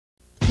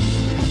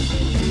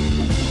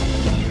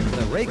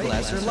Ray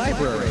Glasser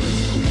Library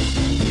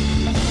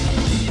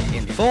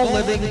in full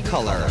living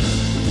color.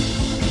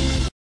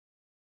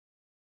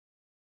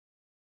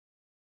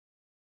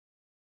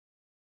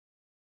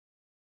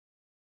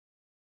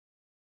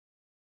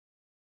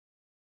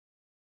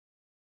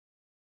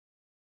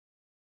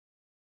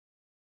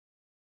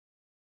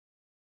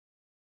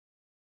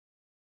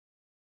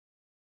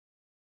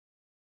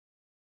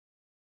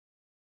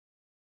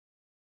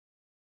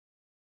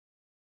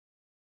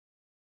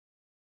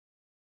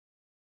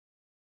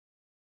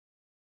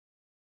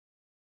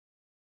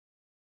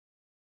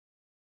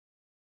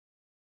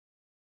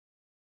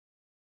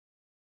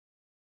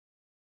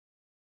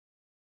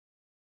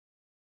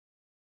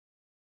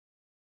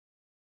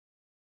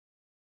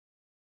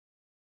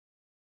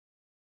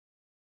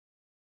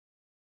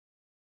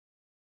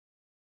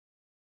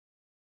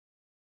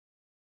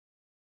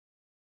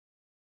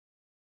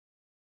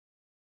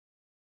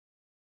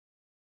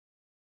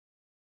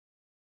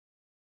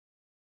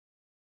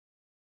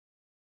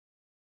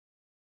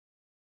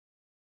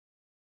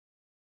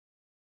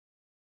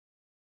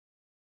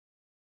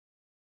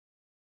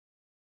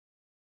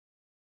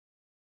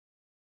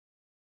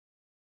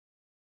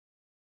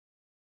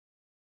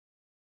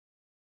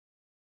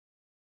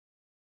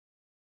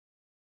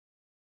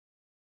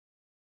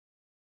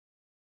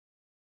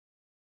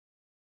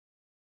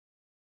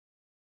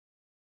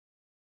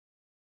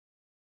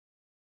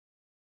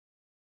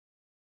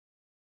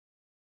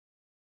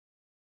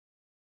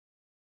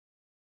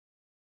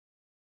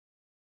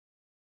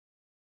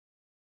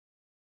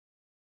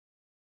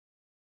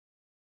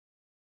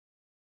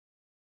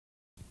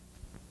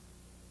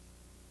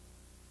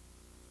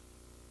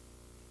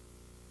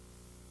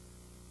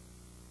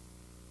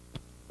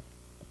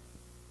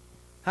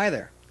 Hi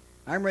there,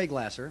 I'm Ray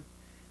Glasser,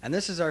 and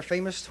this is our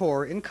famous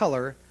tour in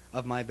color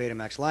of my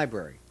Betamax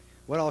library.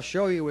 What I'll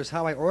show you is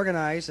how I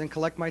organize and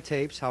collect my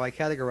tapes, how I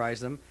categorize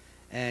them,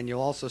 and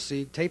you'll also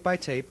see tape by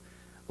tape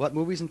what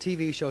movies and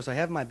TV shows I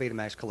have in my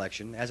Betamax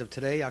collection as of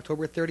today,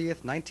 October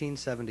 30th,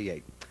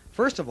 1978.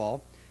 First of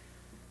all,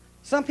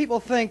 some people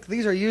think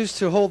these are used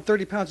to hold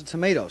 30 pounds of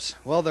tomatoes.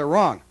 Well, they're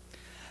wrong.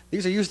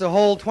 These are used to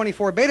hold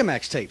 24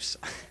 Betamax tapes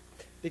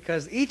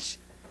because each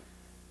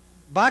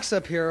box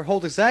up here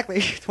holds exactly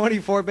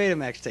 24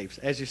 Betamax tapes,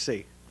 as you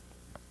see.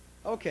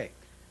 Okay,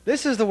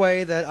 this is the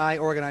way that I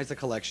organize the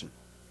collection.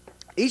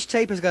 Each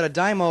tape has got a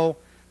Dymo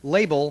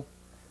label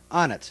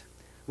on it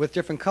with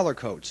different color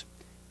codes.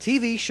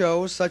 TV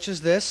shows such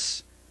as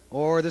this,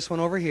 or this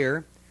one over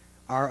here,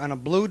 are on a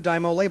blue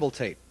Dymo label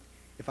tape.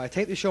 If I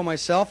tape the show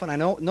myself and I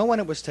know when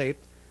it was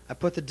taped, I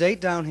put the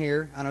date down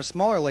here on a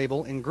smaller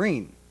label in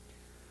green.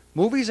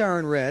 Movies are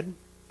in red,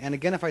 and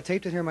again, if I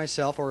taped it here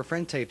myself or a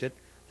friend taped it,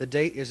 the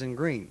date is in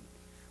green.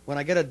 When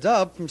I get a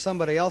dub from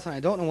somebody else and I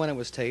don't know when it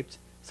was taped,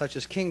 such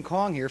as King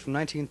Kong here from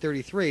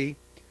 1933,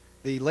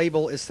 the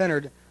label is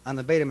centered on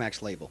the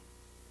Betamax label.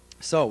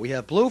 So we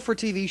have blue for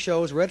TV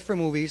shows, red for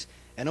movies,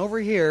 and over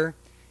here,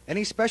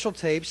 any special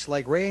tapes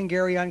like Ray and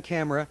Gary on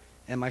Camera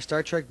and my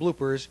Star Trek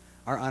bloopers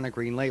are on a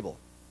green label.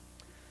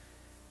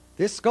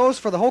 This goes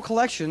for the whole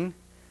collection.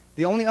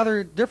 The only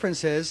other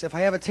difference is if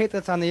I have a tape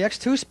that's on the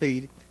X2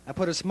 speed, I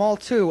put a small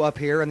 2 up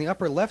here in the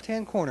upper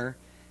left-hand corner,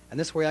 and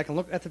this way I can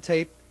look at the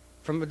tape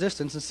from a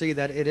distance and see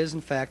that it is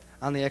in fact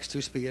on the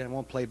X2 speed and it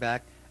won't play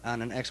back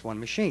on an X1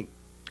 machine.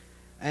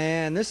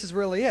 And this is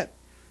really it.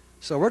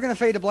 So we're going to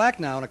fade to black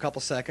now in a couple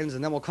seconds,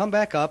 and then we'll come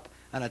back up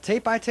on a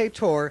tape-by-tape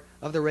tour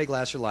of the Ray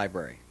Glasser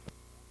Library.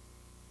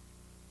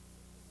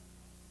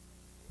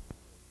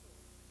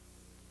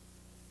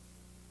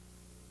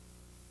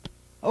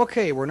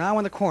 Okay, we're now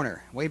in the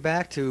corner, way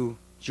back to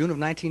June of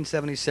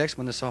 1976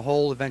 when this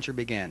whole adventure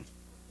began.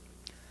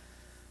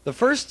 The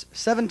first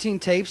 17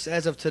 tapes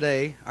as of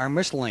today are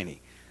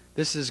miscellany.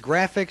 This is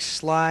graphics,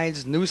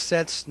 slides, news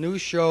sets, news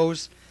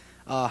shows,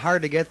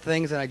 hard to get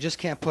things that I just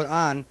can't put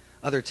on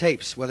other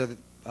tapes, whether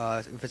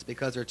if it's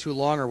because they're too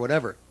long or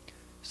whatever.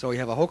 So we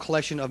have a whole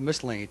collection of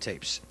miscellany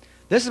tapes.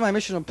 This is my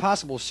Mission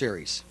Impossible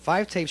series.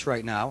 5 tapes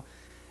right now,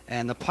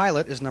 and the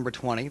pilot is number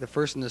 20, the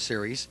first in the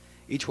series.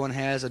 Each one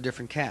has a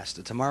different cast.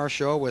 The Tomorrow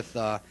Show with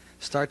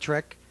Star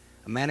Trek,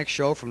 a Manic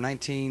Show from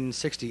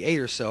 1968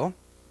 or so.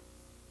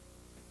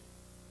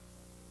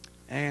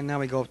 And now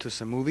we go up to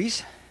some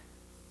movies.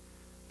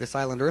 This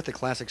Island Earth, a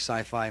classic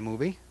sci-fi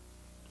movie.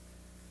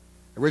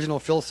 Original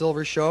Phil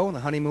Silvers Show,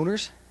 The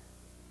Honeymooners.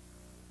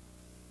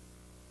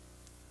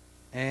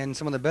 And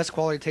some of the best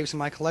quality tapes in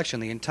my collection,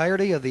 the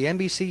entirety of the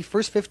NBC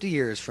First 50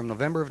 Years from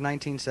November of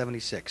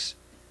 1976.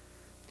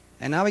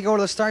 And now we go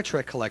to the Star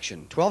Trek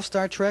collection. 12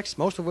 Star Treks,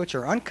 most of which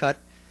are uncut,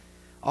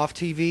 off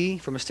TV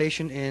from a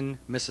station in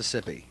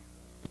Mississippi.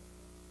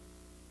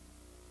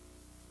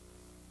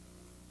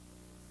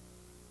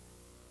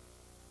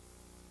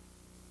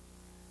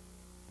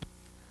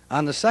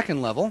 On the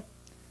second level,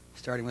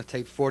 starting with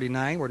tape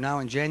 49, we're now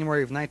in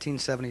January of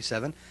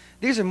 1977.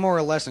 These are more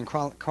or less in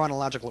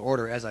chronological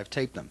order as I've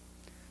taped them.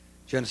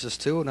 Genesis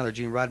 2, another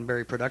Gene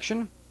Roddenberry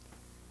production.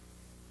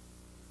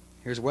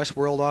 Here's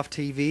Westworld off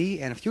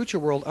TV and Future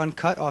World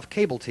uncut off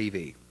cable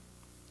TV.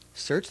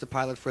 Search, the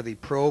pilot for the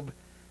Probe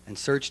and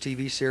Search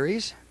TV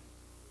series.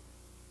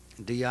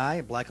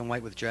 DI, black and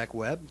white with Jack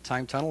Webb.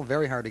 Time Tunnel,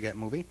 very hard to get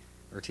movie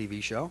or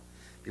TV show.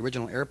 The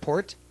original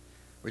Airport,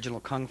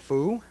 original Kung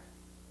Fu.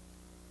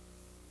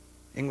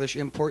 English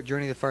import,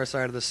 Journey to the Far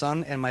Side of the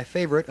Sun, and my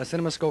favorite, a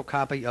CinemaScope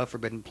copy of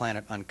Forbidden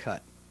Planet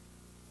uncut.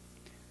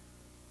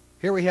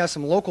 Here we have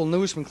some local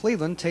news from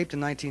Cleveland, taped in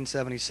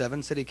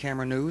 1977, City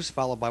Camera News,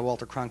 followed by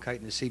Walter Cronkite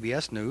and the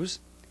CBS News.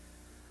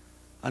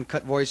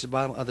 Uncut Voyage to the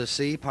Bottom of the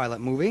Sea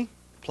pilot movie,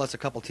 plus a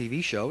couple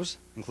TV shows,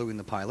 including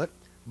the pilot.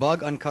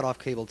 Bug, uncut off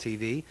cable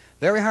TV.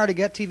 Very hard to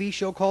get TV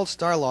show called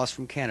Star Lost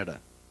from Canada.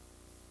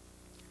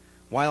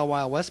 Wild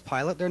Wild West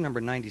pilot, they're number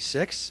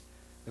 96.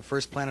 The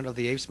first Planet of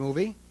the Apes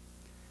movie.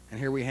 And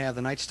here we have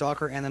The Night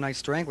Stalker and The Night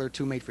Strangler,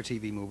 two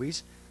made-for-TV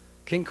movies.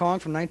 King Kong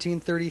from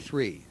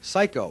 1933.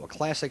 Psycho, a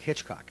classic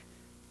Hitchcock.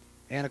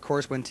 And, of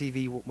course, When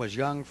TV Was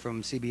Young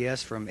from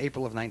CBS from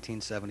April of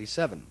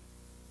 1977.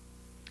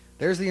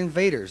 There's The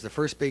Invaders, the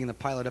first being the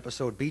pilot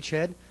episode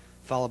Beachhead,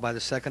 followed by the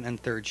second and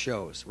third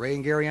shows. Ray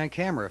and Gary on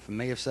Camera from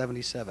May of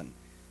 77.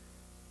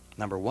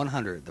 Number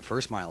 100, the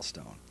first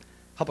milestone.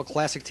 A couple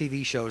classic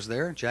TV shows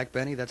there. Jack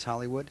Benny, That's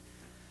Hollywood.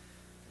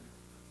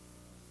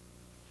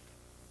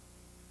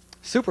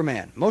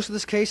 Superman. Most of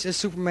this case is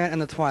Superman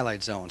and the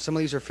Twilight Zone. Some of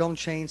these are film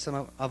chains,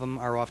 some of them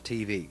are off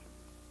TV.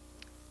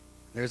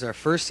 There's our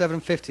first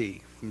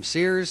 750 from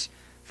Sears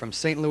from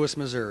St. Louis,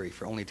 Missouri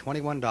for only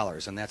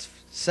 $21, and that's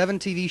 7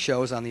 TV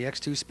shows on the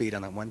X2 speed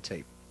on that one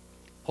tape.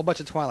 Whole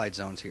bunch of Twilight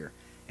Zones here.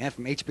 And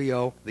from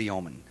HBO, The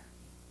Omen.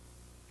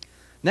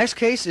 Next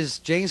case is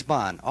James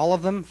Bond. All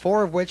of them,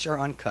 4 of which are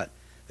uncut.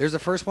 There's the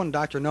first one,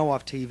 Dr. No,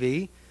 off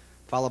TV,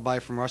 followed by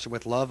From Russia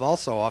with Love,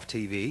 also off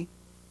TV.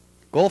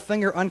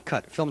 Goldfinger,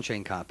 uncut, film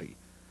chain copy.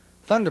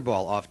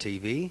 Thunderball, off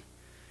TV.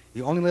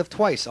 You Only Live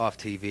Twice, off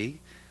TV.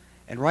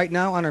 And right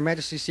now on Her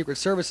Majesty's Secret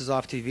Services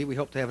off TV, we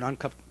hope to have an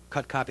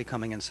uncut copy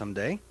coming in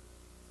someday.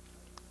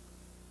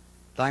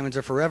 Diamonds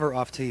Are Forever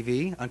off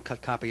TV,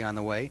 uncut copy on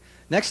the way.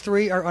 Next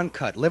 3 are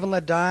uncut. Live and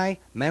Let Die,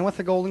 Man with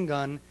the Golden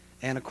Gun,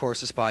 and of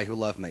course The Spy Who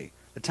Loved Me.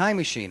 The Time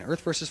Machine,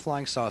 Earth vs.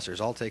 Flying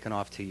Saucers, all taken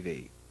off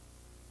TV.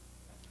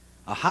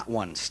 A hot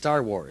one,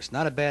 Star Wars,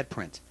 not a bad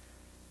print.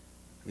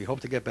 We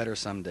hope to get better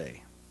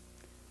someday.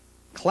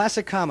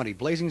 Classic comedy,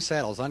 Blazing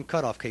Saddles,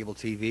 uncut off cable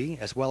TV,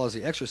 as well as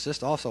The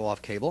Exorcist, also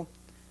off cable.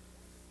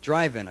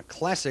 Drive-In, a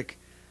classic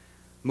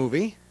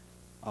movie,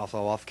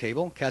 also off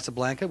cable.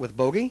 Casablanca with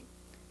Bogey,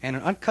 and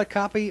an uncut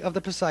copy of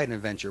The Poseidon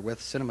Adventure with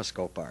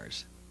CinemaScope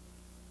bars.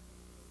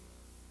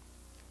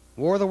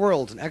 War of the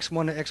Worlds, an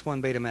X1 to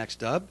X1 Betamax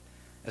dub,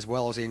 as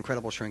well as The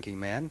Incredible Shrinking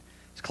Man.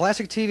 It's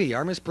classic TV,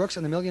 Armis Brooks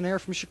and the Millionaire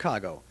from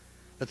Chicago.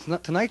 The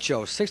Tonight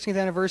Show, 16th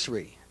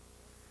anniversary.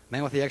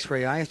 Man with the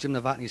X-Ray Eye is Jim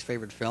Novotny's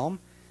favorite film.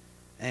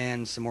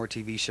 And some more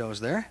TV shows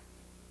there.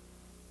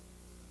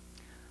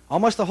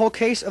 Almost the whole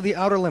case of The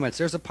Outer Limits.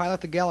 There's a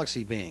pilot, The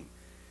Galaxy Being,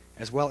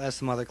 as well as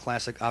some other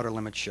classic Outer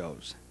Limits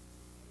shows.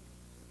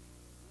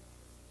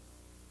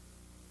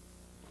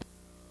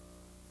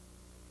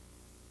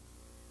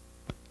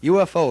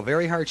 UFO,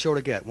 very hard show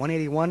to get.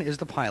 181 is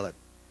the pilot.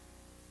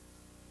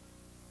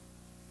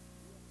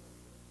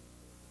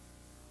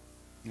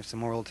 Here's some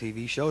more old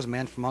TV shows.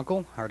 Man from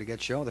U.N.C.L.E., hard to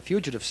get show. The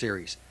Fugitive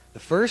series. The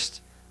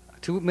first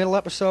 2 middle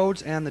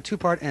episodes and the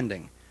 2-part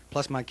ending,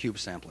 plus my cube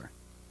sampler.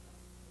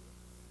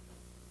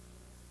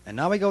 And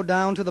now we go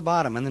down to the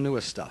bottom and the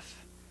newest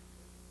stuff.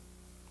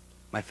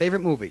 My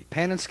favorite movie,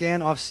 Pan and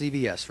Scan off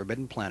CBS,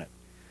 Forbidden Planet.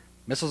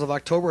 Missiles of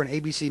October, an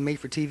ABC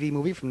made-for-TV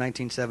movie from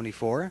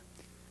 1974.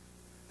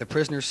 The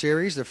Prisoner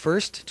series, the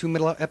first 2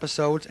 middle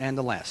episodes and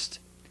the last.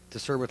 To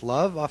Sir with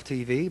Love off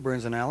TV,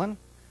 Burns and Allen.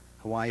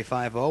 Hawaii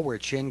Five-0, where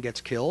Chin gets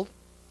killed.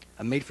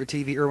 A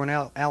made-for-TV Irwin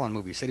Allen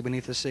movie, City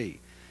Beneath the Sea.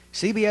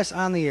 CBS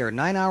On the Air,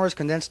 9 hours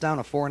condensed down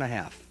to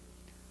 4.5.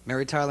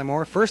 Mary Tyler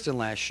Moore, first and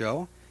last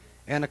show.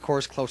 And, of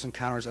course, Close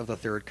Encounters of the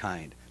Third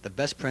Kind, the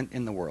best print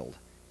in the world.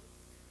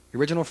 The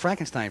original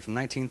Frankenstein from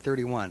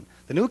 1931.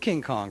 The new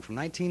King Kong from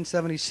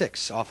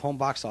 1976, off home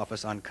box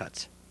office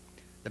uncut.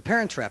 The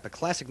Parent Trap, a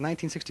classic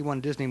 1961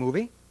 Disney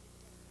movie.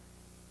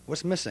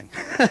 What's missing?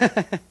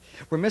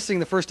 We're missing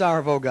the first hour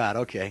of Oh God,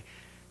 okay.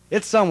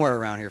 It's somewhere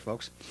around here,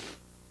 folks.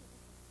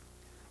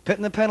 Pit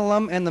and the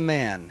Pendulum and The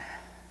Man.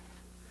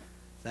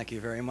 Thank you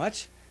very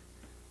much.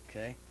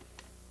 Okay.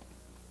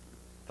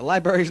 The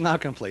library is now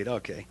complete.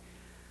 Okay.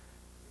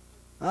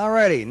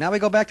 Alrighty. Now we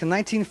go back to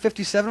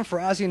 1957 for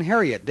Ozzie and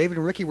Harriet. David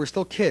and Ricky were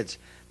still kids.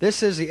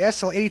 This is the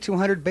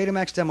SL8200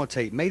 Betamax demo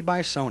tape made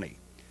by Sony.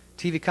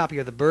 TV copy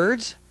of The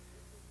Birds.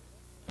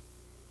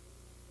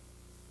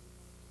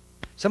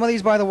 Some of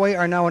these, by the way,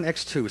 are now in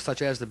X2,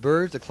 such as The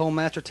Birds, The Clone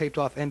Master, taped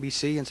off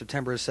NBC in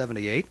September of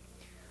 '78.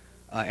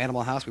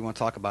 Animal House, we want to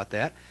talk about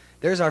that.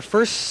 There's our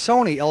first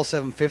Sony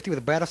L750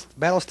 with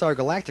Battlestar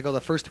Galactica, the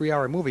first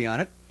 3-hour movie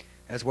on it,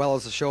 as well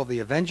as the show of The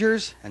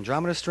Avengers,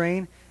 Andromeda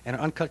Strain, and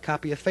an uncut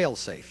copy of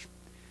Failsafe.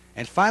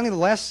 And finally, the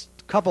last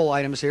couple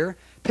items here.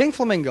 Pink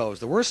Flamingos,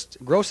 the worst,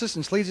 grossest,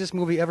 and sleaziest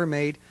movie ever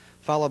made,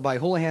 followed by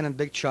Houlihan and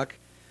Big Chuck,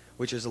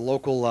 which is a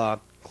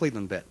local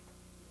Cleveland bit.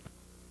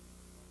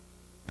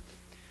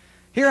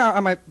 Here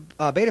are my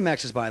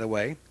Betamaxes, by the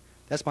way.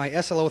 That's my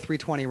SLO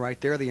 320 right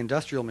there, the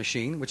industrial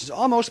machine, which is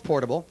almost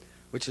portable,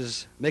 which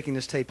is making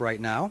this tape right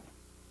now.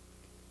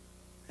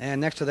 And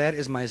next to that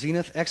is my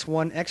Zenith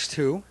X1,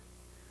 X2,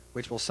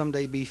 which will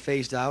someday be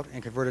phased out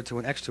and converted to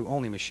an X2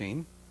 only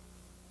machine.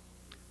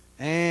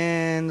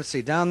 And let's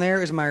see, down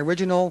there is my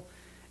original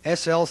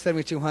SL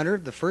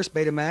 7200, the first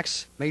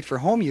Betamax made for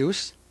home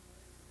use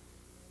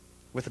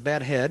with a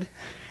bad head.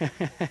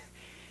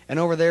 And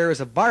over there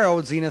is a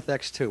borrowed Zenith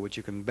X2, which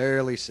you can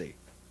barely see.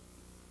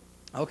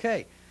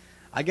 Okay,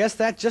 I guess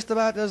that just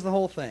about does the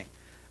whole thing.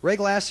 Ray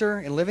Glasser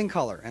in living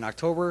color in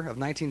October of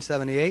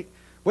 1978.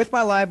 With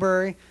my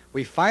library,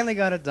 we finally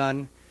got it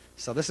done.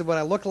 So this is what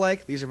I look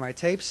like. These are my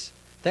tapes.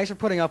 Thanks for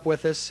putting up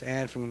with us.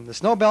 And from the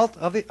snow belt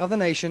of the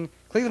nation,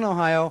 Cleveland,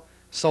 Ohio,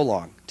 so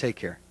long. Take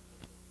care.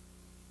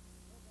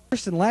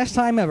 First and last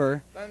time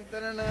ever,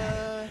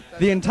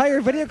 the entire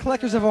video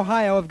collectors of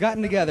Ohio have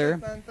gotten together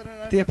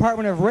at the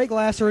apartment of Ray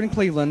Glasser in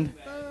Cleveland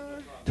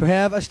to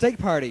have a steak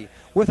party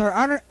with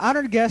our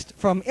honored guest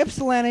from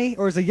Ypsilanti,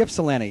 or is it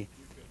Ypsilanti?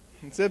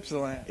 It's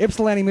Ypsilanti.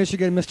 Ypsilanti,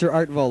 Michigan, Mr.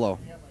 Art Volo.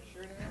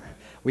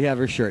 We have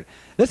her shirt.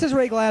 This is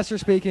Ray Glasser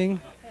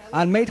speaking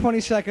on May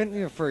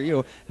 22nd, for you,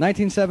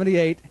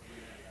 1978.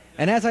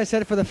 And as I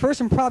said, for the first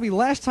and probably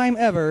last time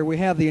ever, we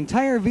have the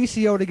entire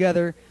VCO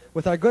together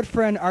with our good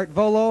friend Art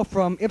Volo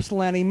from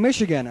Ypsilanti,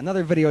 Michigan,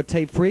 another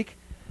videotape freak.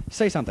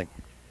 Say something.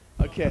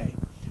 Okay.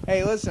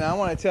 Hey, listen, I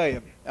want to tell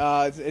you,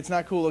 it's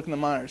not cool looking at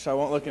the monitor, so I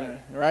won't look in it,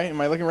 right? Am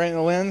I looking right in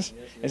the lens?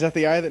 Is that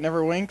the eye that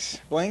never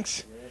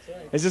blinks?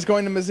 Is this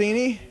going to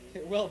Mazzini?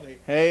 It will be.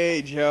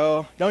 Hey,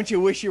 Joe, don't you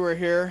wish you were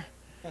here?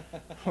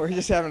 We're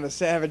just having a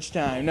savage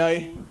time.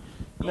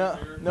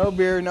 No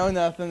beer, no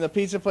nothing. The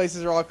pizza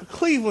places are all...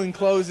 Cleveland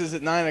closes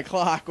at 9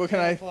 o'clock. What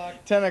can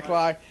 10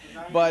 o'clock.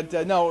 But,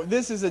 no,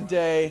 this is a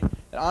day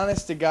that,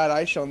 honest to God,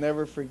 I shall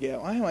never forget.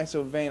 Why am I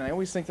so vain? I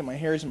always think that my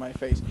hair's in my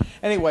face.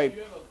 Anyway,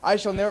 I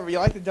shall never... You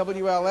like the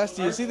WLS?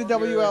 Do you see the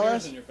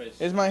WLS?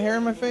 Is my hair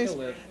in my face?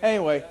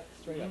 Anyway,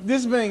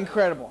 this has been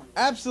incredible.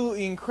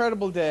 Absolutely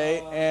incredible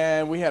day.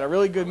 And we had a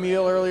really good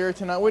meal earlier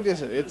tonight. What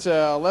is it? It's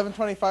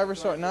 11:25 or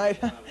so at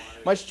night.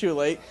 Much too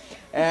late.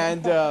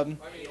 And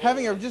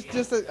having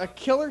just a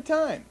killer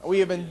time. We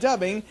have been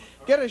dubbing.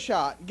 Get a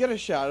shot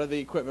of the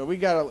equipment. We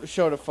got to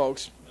show to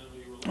folks.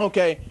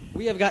 Okay.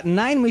 We have got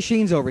 9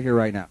 machines over here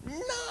right now.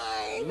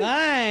 9?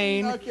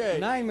 9? Okay.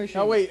 9 machines.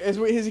 Now wait, as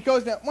he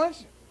goes down, are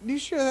you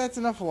sure that's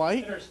enough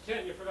light? There's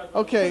 10. You forgot.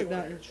 Okay.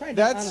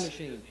 That's on a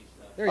machine.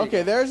 There you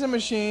go. There's a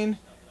machine.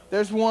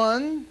 There's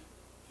 1.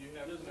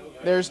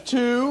 There's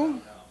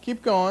 2.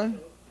 Keep going.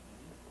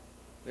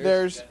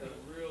 There's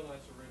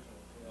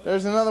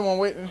another one.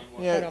 Wait.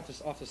 Yeah. Right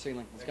off the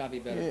ceiling. It's got to be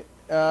better.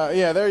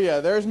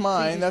 There's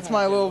mine. That's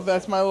my little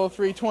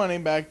 320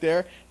 back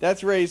there.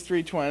 That's Ray's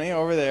 320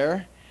 over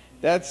there.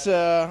 That's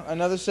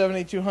another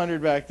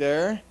 7200 back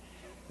there.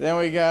 Then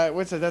we got,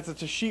 what's that? That's a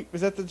Toshiba.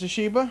 Is that the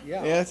Toshiba?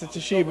 Yeah. Yeah, that's a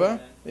Toshiba.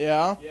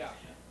 Yeah.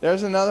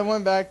 There's another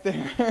one back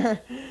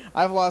there.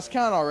 I've lost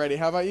count already.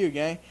 How about you,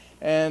 gang?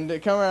 And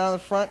come around the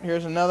front.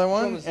 Here's another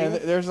one. And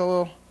there's a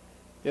little,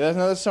 there's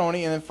another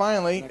Sony. And then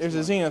finally, there's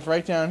a Zenith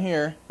right down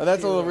here. Oh,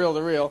 that's a little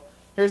reel-to-reel.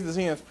 Here's the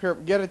Zenith.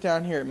 Get it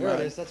down here. There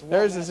it is.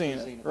 There's the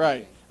Zenith.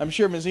 Right. I'm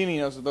sure Mazzini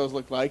knows what those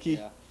look like. He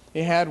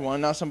had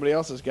one. Now somebody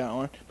else has got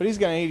one. But he's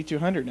got an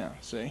 8200 now,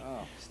 see?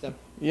 Oh,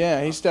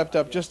 yeah, he stepped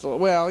up just a little.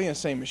 Well,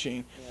 same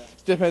machine. Yeah.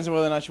 It depends on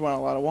whether or not you want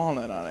a lot of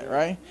walnut on it,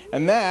 right?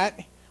 And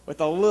that,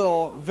 with a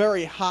little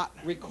very hot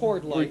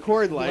record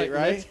light,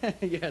 right?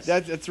 Yes.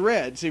 That's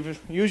red. See,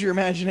 use your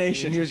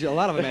imagination. Use a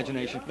lot of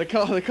imagination. The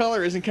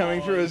color isn't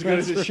coming through as good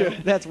as it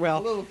should. That's a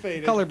little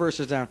faded. Color burst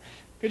is down.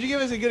 Could you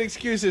give us a good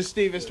excuse,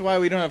 Steve, as to why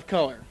we don't have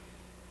color?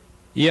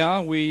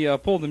 Yeah, we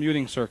pulled the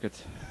muting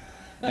circuit.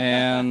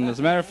 And as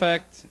a matter of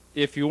fact,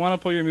 if you want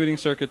to pull your muting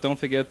circuit, don't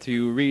forget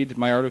to read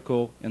my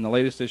article in the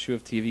latest issue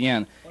of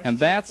TVN. And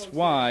that's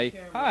why,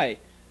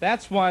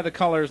 that's why the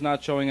color is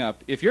not showing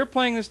up. If you're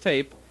playing this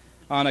tape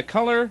on a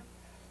color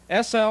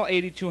SL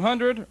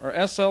 8200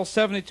 or SL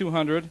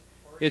 7200,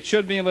 it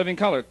should be in living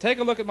color. Take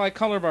a look at my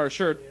color bar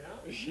shirt.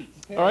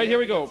 All right, here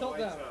we go.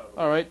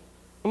 All right,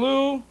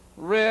 blue,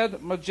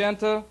 red,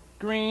 magenta,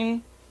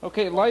 green,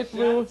 okay, light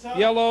blue,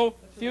 yellow,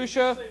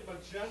 fuchsia.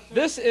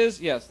 This is,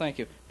 yes, thank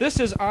you. This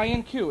is I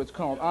and Q. It's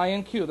called I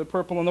and Q, the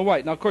purple and the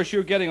white. Now, of course,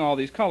 you're getting all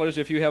these colors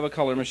if you have a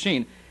color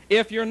machine.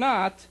 If you're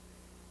not,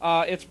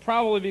 it's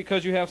probably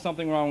because you have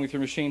something wrong with your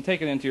machine.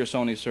 Take it into your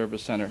Sony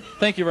Service Center.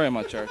 Thank you very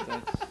much, Art.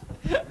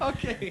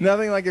 Okay.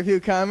 Nothing like a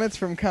few comments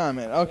from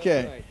comment.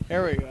 Okay, right.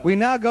 Here we go. We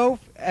now go,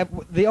 at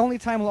the only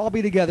time we'll all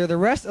be together, the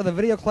rest of the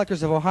video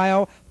collectors of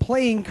Ohio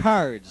playing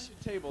cards. We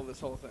should table this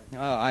whole thing. Oh,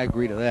 I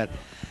agree to that.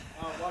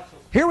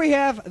 Here we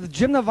have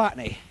Jim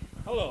Novotny.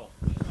 Hello.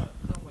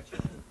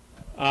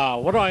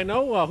 What do I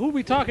know? Who are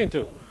we talking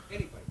to?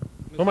 Anybody.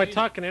 Who am I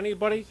talking to?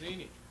 Anybody?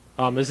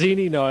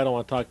 Mazzini? No, I don't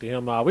want to talk to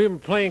him. We've been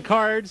playing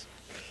cards.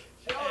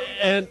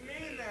 And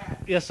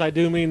yes, I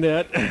do mean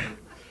that.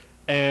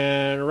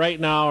 And right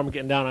now I'm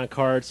getting down on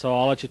cards, so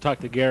I'll let you talk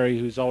to Gary,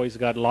 who's always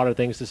got a lot of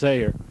things to say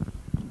here.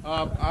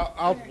 I'll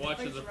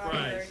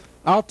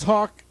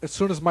talk as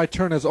soon as my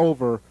turn is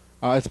over.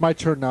 It's my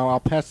turn now. I'll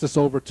pass this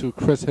over to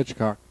Chris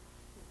Hitchcock.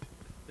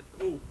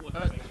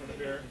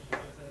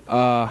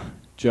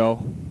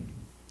 Joe,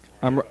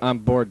 I'm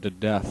bored to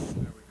death.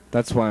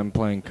 That's why I'm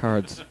playing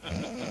cards.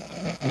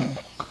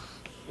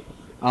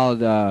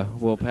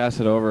 We'll pass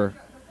it over.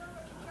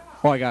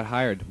 Oh, I got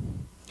hired.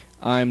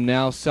 I'm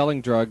now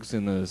selling drugs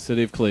in the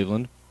city of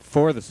Cleveland,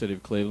 for the city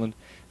of Cleveland.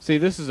 See,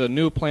 this is a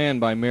new plan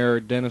by Mayor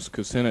Dennis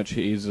Kucinich.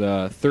 He's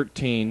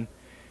 13,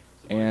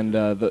 and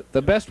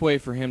the best way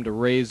for him to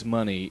raise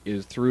money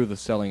is through the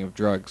selling of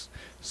drugs.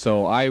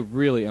 So I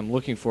really am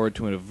looking forward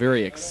to a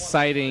very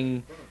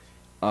exciting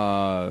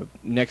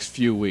next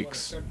few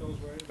weeks.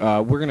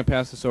 We're going to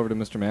pass this over to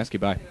Mr. Maskey.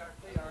 Bye.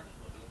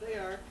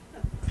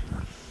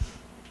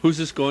 Who's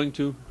this going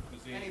to?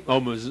 Oh,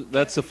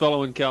 that's the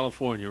fellow in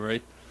California,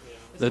 right?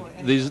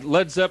 These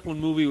Led Zeppelin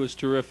movie was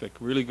terrific,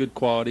 really good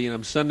quality, and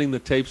I'm sending the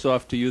tapes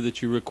off to you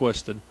that you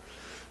requested.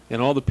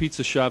 And all the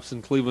pizza shops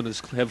in Cleveland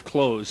have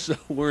closed, so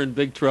we're in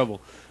big trouble.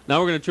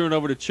 Now we're going to turn it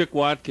over to Chick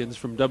Watkins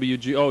from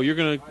WG. Oh, you're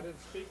going to...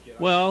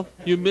 Well,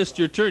 you missed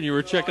your turn. You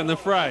were checking the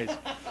fries.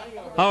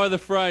 How are the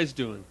fries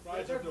doing?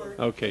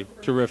 Okay,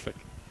 terrific.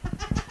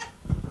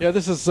 Yeah,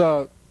 this is...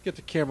 get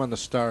the camera on the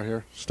star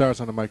here. Star's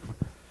on the microphone.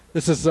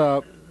 This is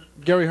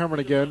Gary Herman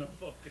again.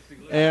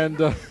 And...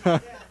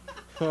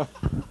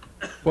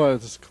 boy,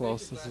 this is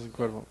close. This is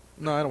incredible.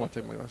 No, I don't want to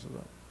take my glasses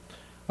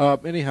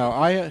off. Anyhow,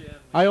 I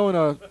own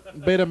a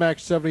Betamax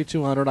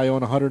 7200. I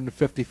own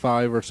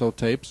 155 or so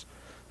tapes.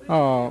 You've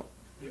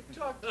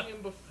talked to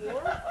him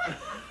before?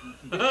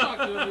 You've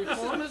talked to him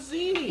before?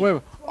 Mazzini.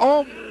 Wait.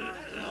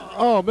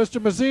 Oh, Mr.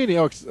 Mazzini.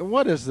 Oh,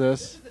 what is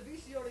this?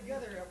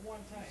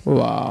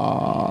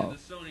 Wow.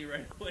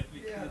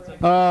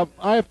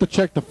 I have to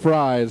check the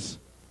fries.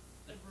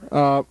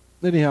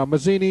 Anyhow,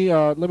 Mazzini,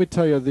 let me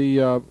tell you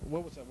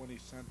what was that one he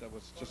sent that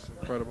was just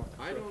incredible?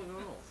 I don't know.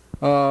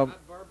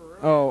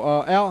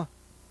 Al.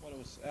 What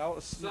was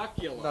Al?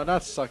 Succulent. No,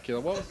 not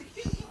succulent. What was?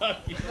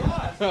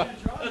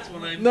 That's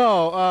what I mean.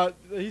 No,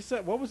 he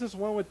said. What was this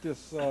one with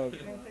this?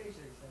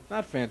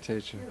 Not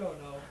Fantasia.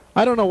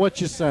 I don't know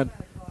what you sent,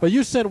 but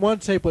you sent one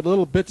tape with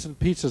little bits and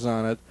pieces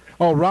on it.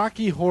 Oh,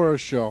 Rocky Horror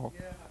Show.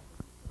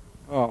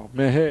 Oh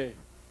man, hey,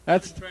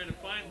 that's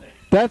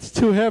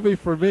too heavy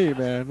for me,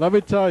 man. Let me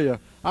tell you,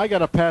 I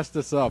gotta pass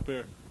this up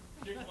here.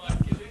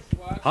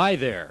 Hi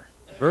there.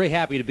 Very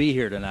happy to be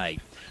here tonight.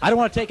 I don't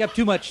want to take up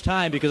too much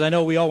time because I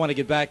know we all want to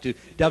get back to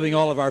dubbing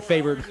all of our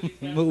favorite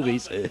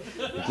movies.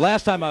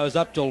 Last time I was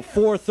up till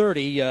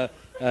 4:30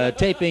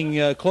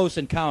 taping Close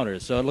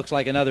Encounters, so it looks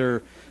like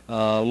another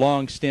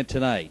long stint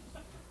tonight.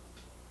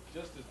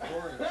 Just as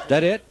boring.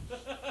 That it?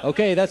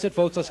 Okay, that's it,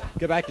 folks. Let's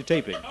get back to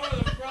taping.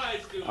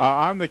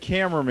 I'm the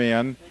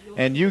cameraman,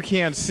 and you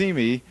can't see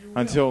me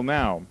until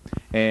now.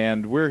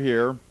 And we're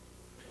here.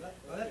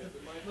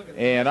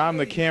 And I'm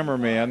the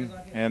cameraman,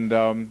 and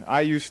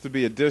I used to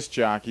be a disc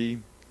jockey,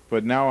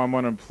 but now I'm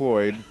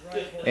unemployed.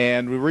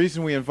 And the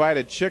reason we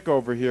invited Chick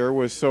over here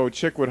was so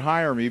Chick would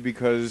hire me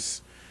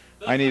because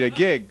I need a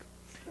gig.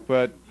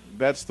 But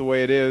that's the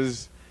way it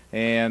is,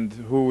 and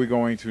who are we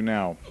going to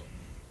now?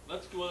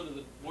 Let's go on to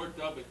the more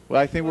dubbing. Well,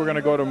 I think we're going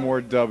to go to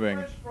more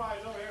dubbing.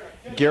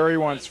 Gary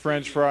wants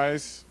French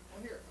fries,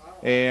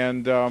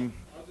 and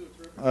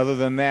other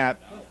than that,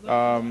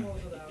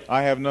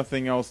 I have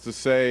nothing else to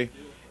say.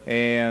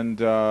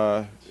 And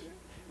I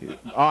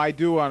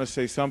do want to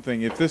say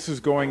something. If this is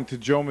going to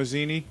Joe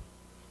Mazzini,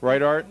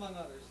 right, Art?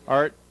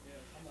 Art?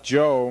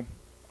 Joe,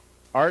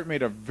 Art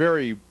made a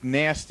very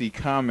nasty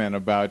comment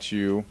about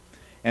you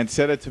and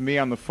said it to me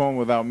on the phone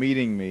without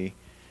meeting me.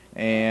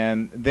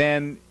 And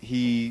then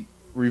he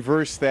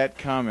reversed that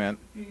comment.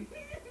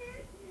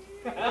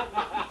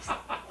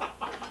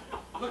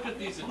 Look at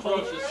these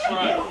atrocious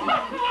fries.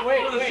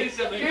 Wait,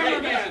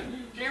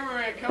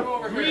 cameraman, come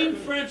over here. Green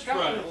French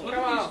fries. Look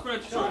at these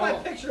French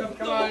fries.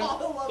 Come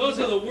on. Those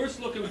are the worst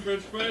looking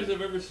French fries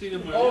I've ever seen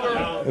in my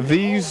life.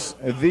 These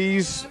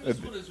This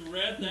one is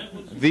red. That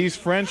one's these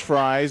French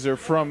fries are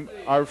from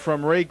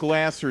Ray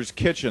Glasser's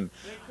kitchen.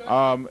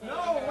 No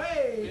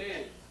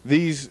way.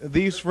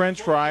 These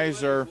French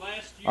fries are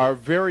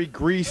very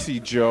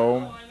greasy,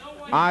 Joe.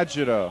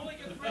 Agita.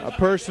 A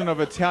person of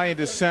Italian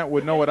descent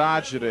would know what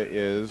agita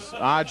is.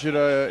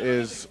 Agita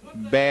is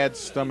bad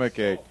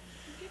stomachache.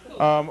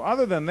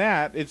 Other than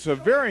that, it's a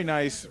very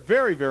nice,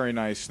 very, very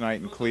nice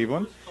night in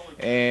Cleveland.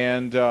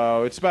 And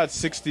it's about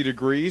 60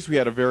 degrees. We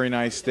had a very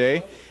nice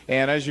day.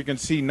 And as you can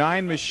see,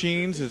 9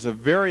 machines. It's a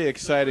very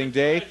exciting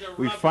day.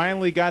 We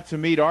finally got to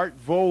meet Art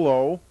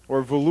Volo,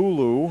 or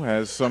Volulu,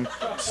 as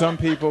some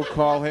people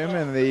call him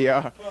in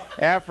the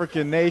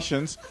African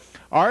nations.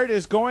 Art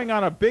is going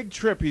on a big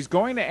trip. He's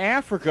going to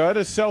Africa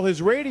to sell his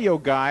radio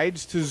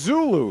guides to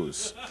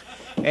Zulus.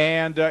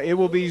 And it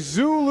will be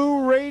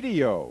Zulu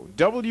Radio,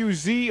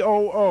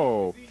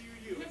 WZOO,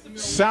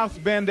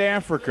 South Bend,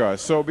 Africa.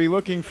 So be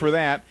looking for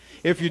that.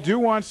 If you do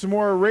want some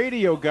more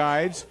radio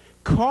guides,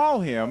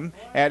 call him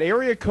at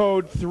area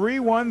code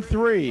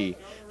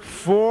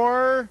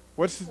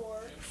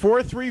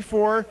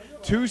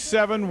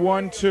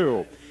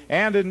 313-434-2712.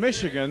 And in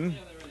Michigan,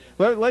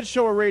 let's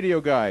show a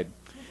radio guide.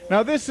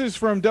 Now, this is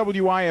from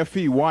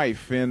WIFE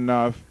Wife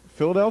in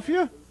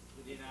Philadelphia?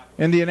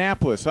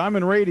 Indianapolis. I'm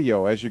in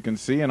radio, as you can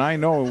see, and I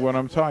know what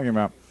I'm talking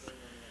about.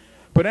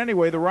 But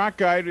anyway, the rock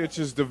guide, which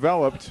is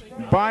developed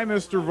by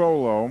Mr.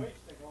 Volo,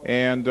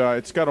 and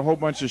it's got a whole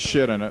bunch of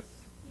shit in it.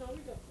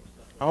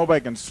 I hope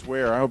I can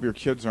swear. I hope your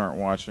kids aren't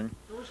watching.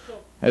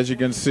 As you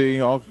can see,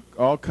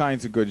 all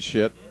kinds of good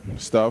shit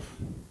stuff.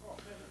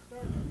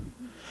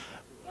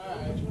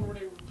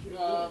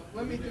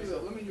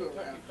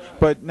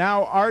 But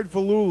now Art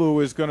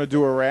Valulu is going to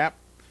do a rap,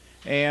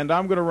 and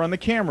I'm going to run the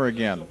camera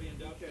again.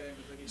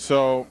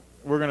 So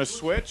we're going to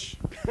switch.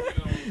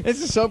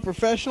 This is so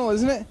professional,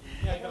 isn't it?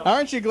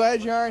 Aren't you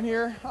glad you aren't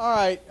here? All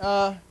right,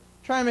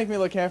 try and make me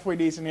look halfway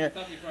decent here.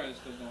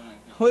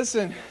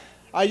 Listen,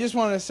 I just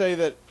want to say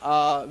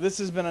that this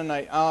has been a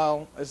night,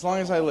 as long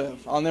as I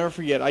live, I'll never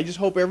forget. I just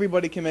hope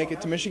everybody can make it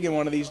to Michigan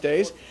one of these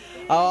days.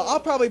 I'll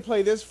probably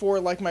play this for,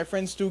 like, my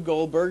friend Stu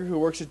Goldberg, who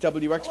works at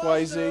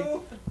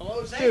WXYZ.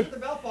 Hello, Stu. The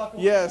belt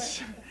buckle.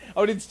 Yes.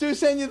 Oh, did Stu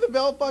send you the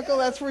belt buckle?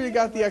 That's where you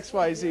got the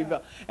XYZ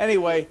belt.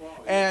 Anyway,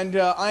 and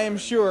I am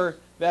sure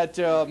that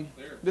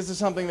this is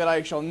something that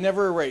I shall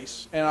never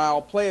erase, and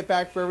I'll play it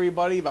back for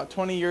everybody about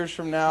 20 years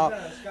from now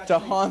to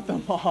haunt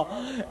them all.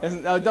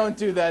 And, don't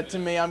do that to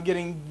me. I'm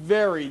getting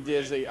very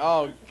dizzy.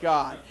 Oh,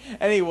 God.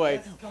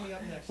 Anyway,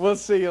 we'll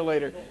see you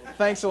later.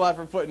 Thanks a lot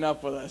for putting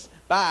up with us.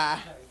 Bye.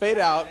 Fade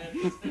out.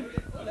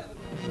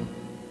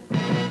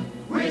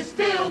 We're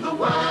still the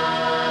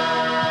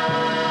one.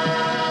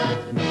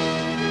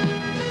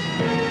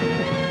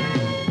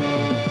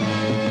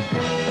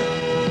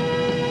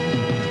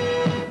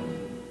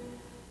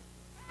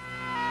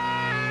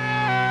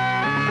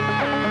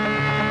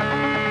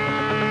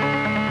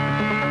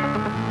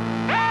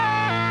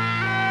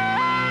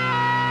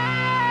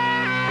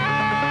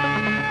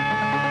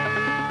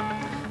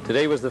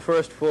 Today was the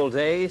first full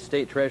day.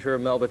 State Treasurer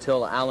Melba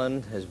Till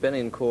Allen has been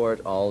in court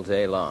all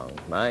day long.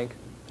 Mike?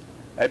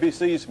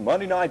 ABC's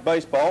Monday Night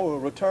Baseball will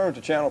return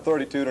to Channel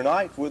 32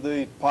 tonight with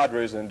the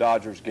Padres and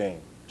Dodgers game.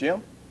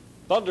 Jim?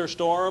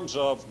 Thunderstorms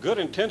of good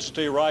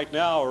intensity right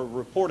now are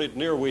reported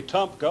near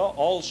Wetumpka,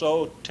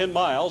 also 10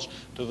 miles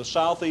to the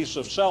southeast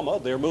of Selma.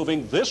 They're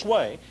moving this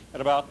way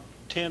at about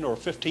 10 or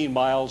 15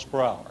 miles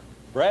per hour.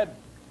 Brad?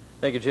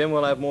 Thank you, Jim.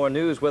 We'll have more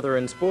news, weather,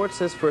 and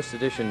sports as First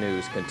Edition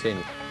News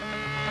continues.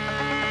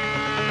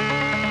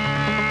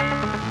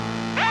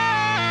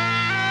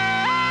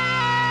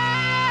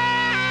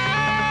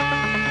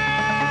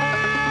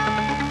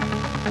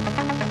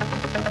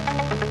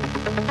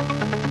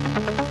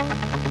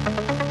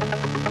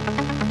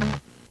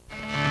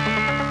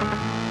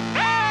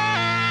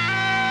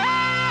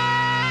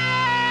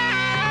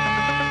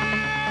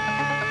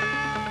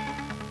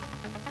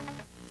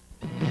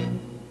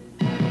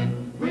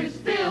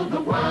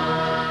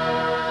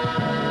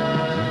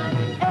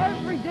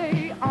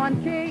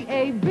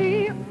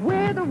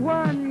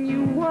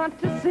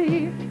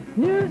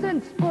 News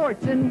and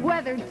sports and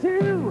weather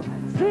too.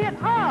 See it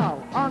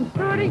all on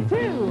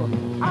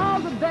 32. All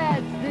the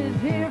best is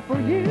here for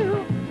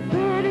you.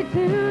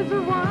 32's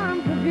the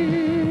one for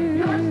you.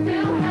 You're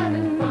still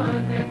having fun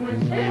and we're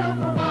still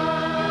the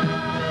one.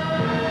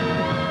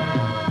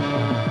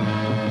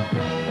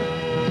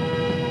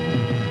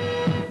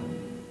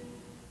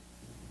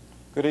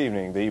 Good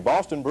evening. The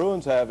Boston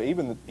Bruins have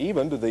even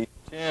to the...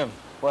 Jim,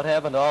 what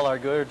happened to all our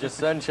gorgeous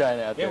sunshine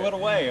out there? It went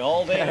away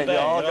all day today.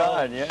 All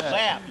gone, yeah.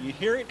 Zap. You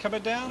hear it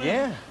coming down?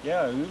 Yeah.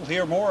 Yeah, you'll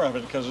hear more of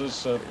it because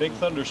it's a big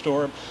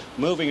thunderstorm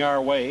moving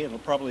our way. It'll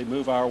probably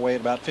move our way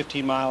at about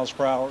 15 miles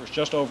per hour. It's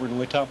just over in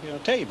Wetumpka. I'll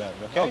tell you about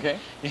it, okay? Okay.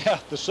 Yeah,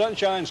 the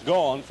sunshine's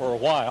gone for a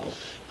while.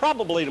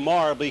 Probably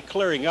tomorrow will be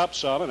clearing up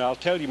some, and I'll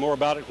tell you more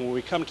about it when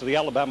we come to the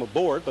Alabama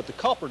board. But the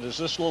culprit is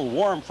this little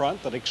warm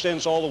front that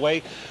extends all the way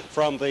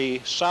from the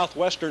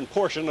southwestern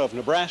portion of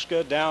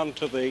Nebraska down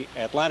to the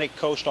Atlantic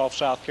coast off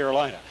South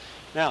Carolina.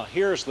 Now,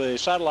 here's the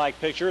satellite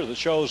picture that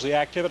shows the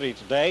activity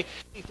today.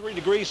 83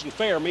 degrees and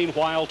fair,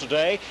 meanwhile,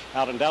 today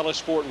out in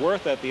Dallas-Fort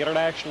Worth at the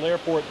International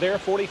Airport there.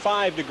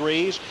 45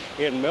 degrees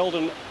in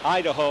Milton,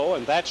 Idaho,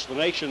 and that's the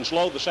nation's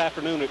low this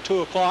afternoon at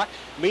 2 o'clock.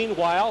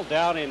 Meanwhile,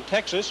 down in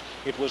Texas,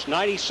 it was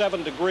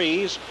 97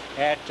 degrees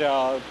at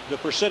the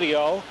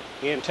Presidio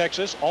in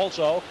Texas.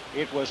 Also,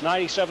 it was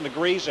 97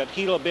 degrees at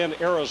Gila Bend,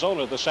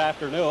 Arizona this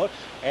afternoon,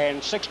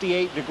 and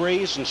 68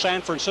 degrees in San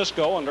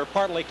Francisco under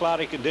partly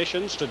cloudy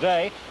conditions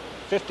today.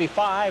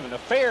 55 and a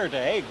fair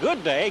day,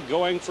 good day,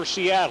 going for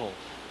Seattle.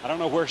 I don't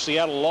know where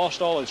Seattle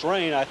lost all its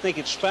rain. I think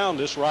it's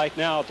found us right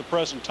now at the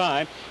present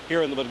time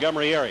here in the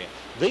Montgomery area.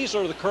 These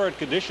are the current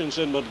conditions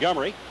in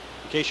Montgomery.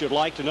 In case you'd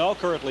like to know,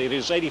 currently it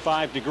is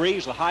 85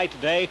 degrees. The high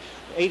today,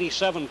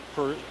 87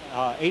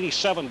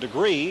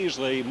 degrees.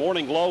 The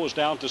morning low is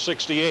down to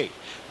 68.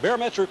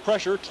 Barometric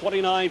pressure,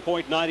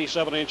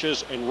 29.97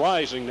 inches and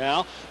rising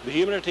now. The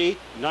humidity,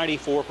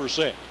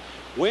 94%.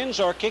 Winds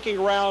are kicking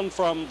around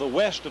from the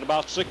west at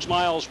about 6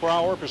 miles per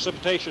hour.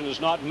 Precipitation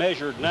is not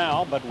measured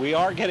now, but we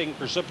are getting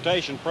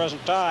precipitation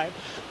present time.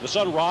 The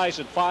sun will rise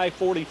at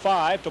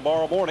 5:45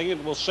 tomorrow morning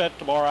and will set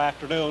tomorrow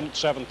afternoon at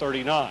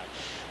 7:39.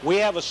 We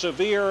have a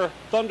severe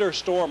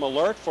thunderstorm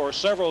alert for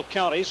several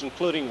counties,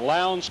 including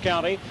Lowndes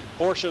County,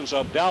 portions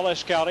of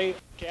Dallas County,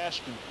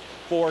 cast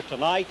for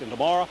tonight and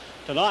tomorrow.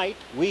 Tonight,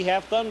 we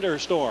have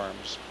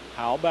thunderstorms.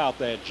 How about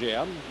that,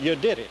 Jim? You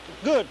did it.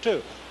 Good,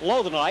 too.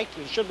 Low tonight,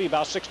 it should be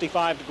about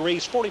 65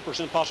 degrees,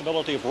 40%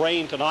 possibility of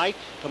rain tonight.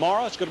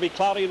 Tomorrow, it's going to be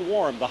cloudy and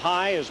warm. The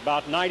high is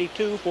about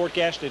 92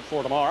 forecasted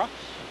for tomorrow.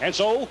 And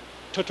so,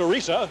 to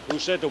Teresa, who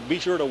said to be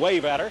sure to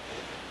wave at her,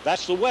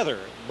 that's the weather.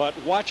 But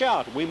watch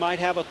out. We might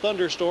have a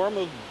thunderstorm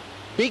of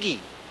biggie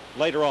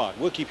later on.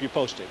 We'll keep you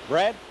posted.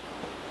 Brad?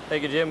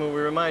 Thank you, Jim. And we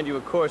remind you,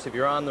 of course, if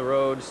you're on the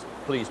roads,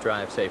 please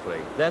drive safely.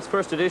 That's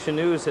First Edition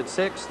News at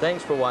 6.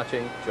 Thanks for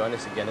watching. Join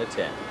us again at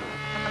 10.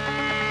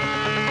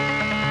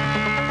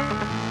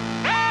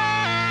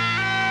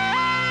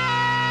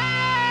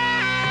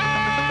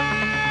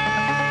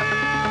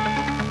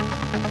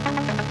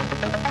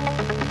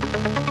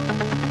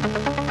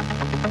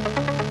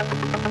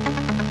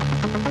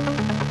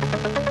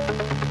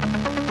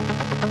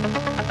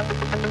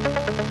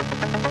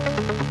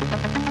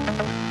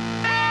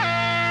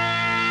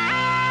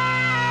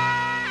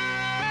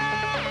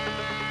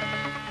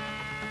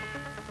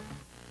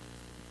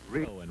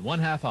 In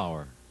 1/2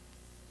 hour.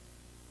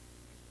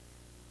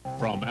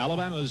 From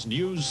Alabama's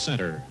News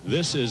Center,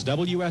 this is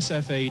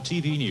WSFA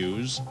TV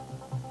News,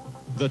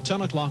 the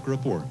 10 o'clock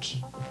report.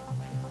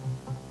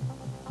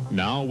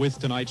 Now with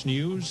tonight's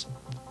news,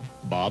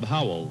 Bob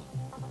Howell.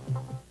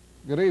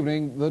 Good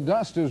evening. The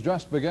dust is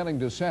just beginning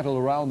to settle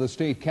around the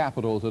state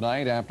capitol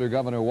tonight after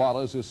Governor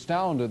Wallace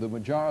astounded the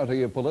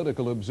majority of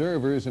political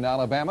observers in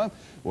Alabama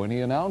when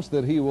he announced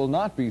that he will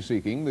not be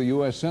seeking the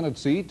U.S. Senate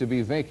seat to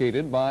be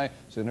vacated by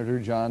Senator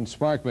John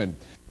Sparkman.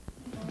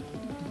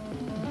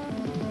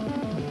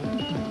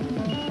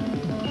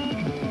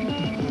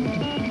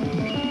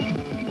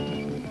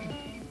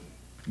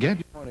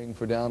 Good morning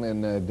for down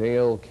in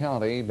Dale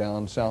County,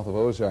 down south of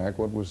Ozark.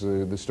 What was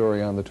the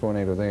story on the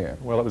tornado there?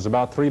 Well, it was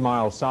about 3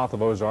 miles south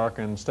of Ozark,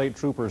 and state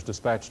troopers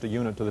dispatched a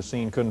unit to the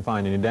scene. Couldn't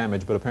find any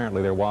damage, but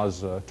apparently there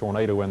was a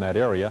tornado in that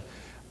area.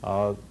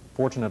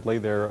 Fortunately,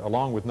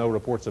 along with no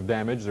reports of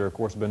damage, there, of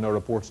course, have been no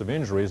reports of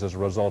injuries as a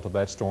result of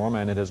that storm,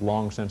 and it has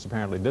long since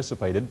apparently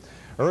dissipated.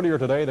 Earlier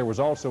today, there was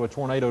also a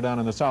tornado down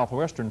in the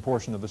southwestern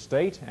portion of the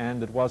state,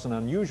 and it was an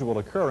unusual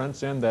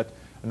occurrence in that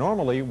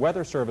normally,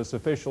 Weather Service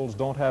officials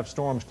don't have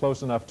storms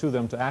close enough to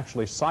them to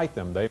actually sight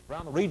them.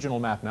 Around the regional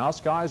map now,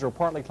 skies are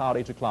partly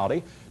cloudy to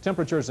cloudy.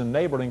 Temperatures in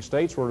neighboring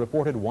states were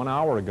reported 1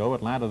 hour ago.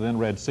 Atlanta then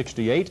read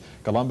 68,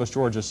 Columbus,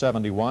 Georgia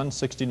 71,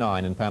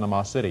 69 in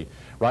Panama City.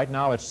 Right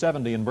now it's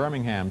 70 in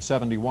Birmingham,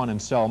 71 in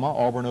Selma,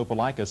 Auburn,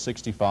 Opelika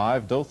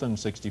 65, Dothan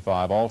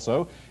 65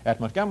 also. At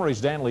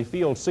Montgomery's Danley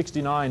Field,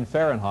 69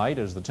 Fahrenheit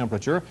is the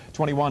temperature,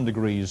 21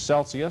 degrees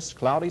Celsius,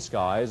 cloudy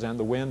skies, and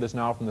the wind is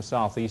now from the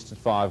southeast at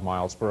 5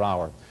 miles per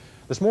hour.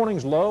 This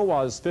morning's low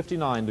was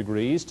 59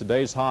 degrees.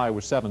 Today's high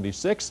was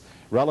 76.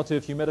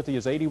 Relative humidity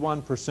is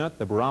 81%.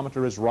 The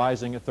barometer is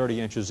rising at 30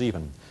 inches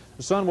even.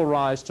 The sun will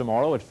rise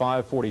tomorrow at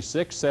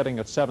 5:46, setting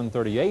at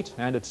 7:38.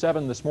 And at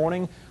 7 this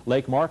morning,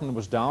 Lake Martin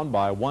was down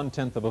by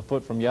 1/10 of a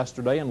foot from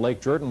yesterday, and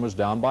Lake Jordan was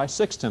down by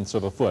 6/10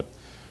 of a foot.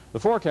 The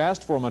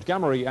forecast for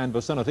Montgomery and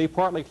vicinity,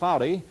 partly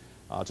cloudy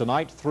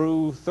tonight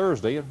through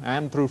Thursday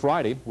and through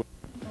Friday.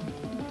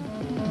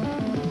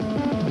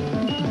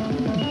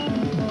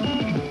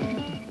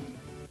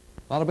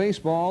 A lot of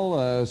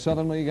baseball,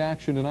 Southern League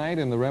action tonight,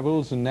 and the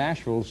Rebels in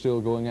Nashville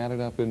still going at it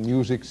up in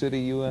Music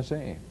City,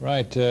 USA.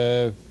 Right,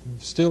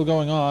 still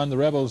going on. The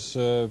Rebels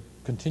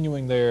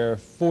continuing their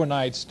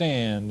four-night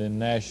stand in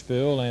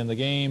Nashville, and the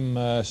game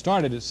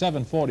started at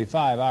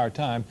 7:45 our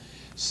time.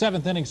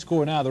 Seventh inning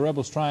score now. The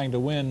Rebels trying to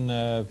win,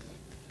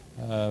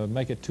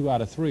 make it 2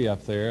 out of 3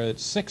 up there.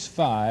 It's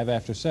 6-5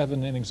 after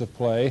 7 innings of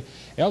play.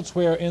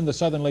 Elsewhere in the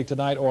Southern League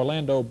tonight,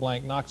 Orlando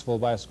blanked Knoxville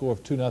by a score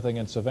of 2-0,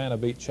 and Savannah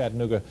beat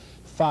Chattanooga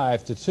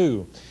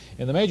 5-2.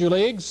 In the major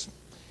leagues,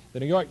 the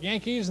New York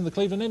Yankees and the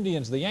Cleveland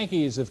Indians. The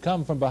Yankees have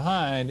come from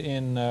behind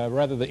in,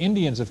 the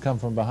Indians have come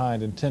from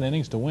behind in 10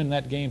 innings to win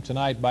that game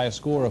tonight by a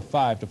score of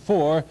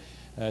 5-4.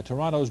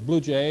 Toronto's Blue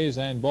Jays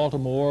and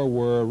Baltimore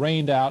were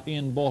rained out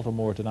in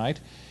Baltimore tonight.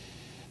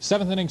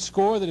 Seventh inning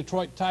score, the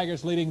Detroit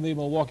Tigers leading the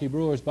Milwaukee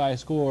Brewers by a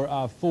score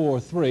of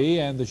 4-3,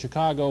 and the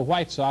Chicago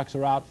White Sox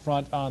are out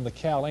front on the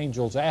Cal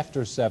Angels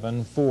after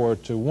 7,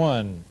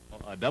 4-1.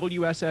 A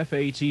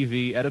WSFA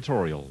TV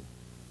editorial.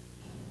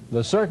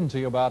 The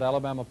certainty about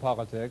Alabama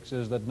politics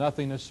is that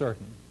nothing is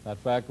certain. That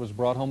fact was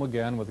brought home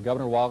again with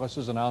Governor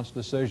Wallace's announced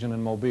decision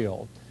in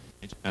Mobile.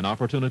 An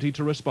opportunity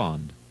to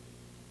respond.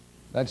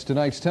 That's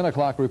tonight's 10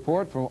 o'clock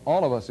report from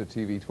all of us at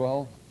TV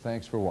 12.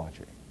 Thanks for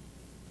watching.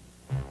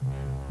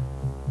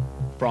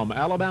 From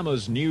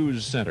Alabama's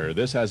News Center,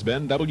 this has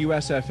been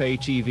WSFA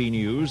TV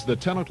News, the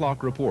 10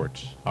 o'clock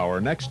report. Our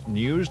next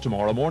news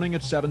tomorrow morning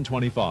at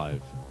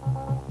 7:25.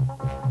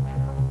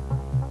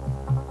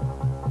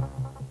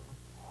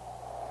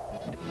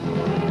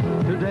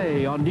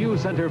 Today on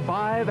News Center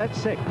 5 at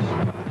 6.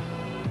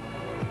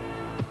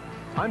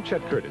 I'm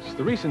Chet Curtis.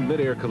 The recent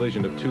mid-air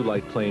collision of two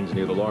light planes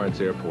near the Lawrence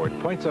Airport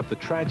points up the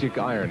tragic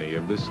irony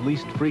of this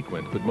least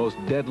frequent but most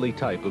deadly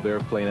type of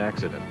airplane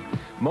accident.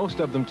 Most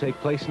of them take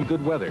place in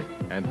good weather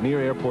and near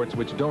airports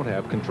which don't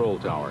have control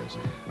towers.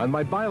 On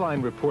my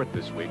Byline report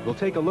this week, we'll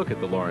take a look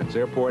at the Lawrence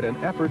Airport and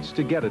efforts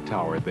to get a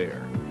tower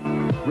there.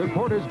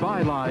 Reporter's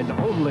Byline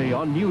only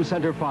on News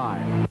Center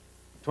 5.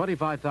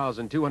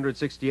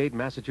 25,268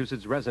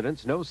 Massachusetts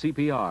residents know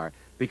CPR.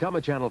 Become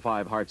a Channel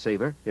 5 Heart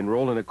Saver.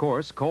 Enroll in a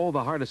course. Call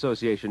the Heart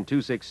Association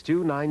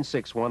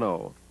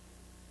 262-9610.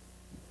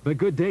 The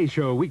Good Day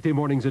Show, weekday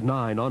mornings at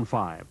 9 on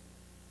 5.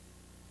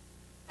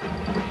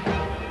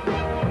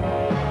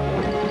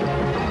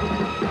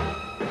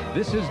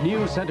 This is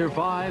News Center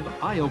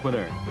 5 Eye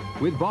Opener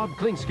with Bob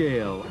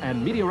Klinkscale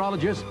and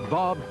meteorologist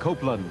Bob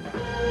Copeland.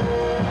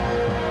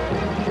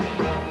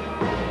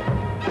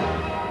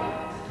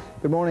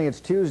 Good morning. It's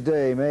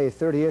Tuesday, May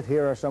 30th.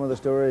 Here are some of the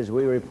stories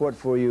we report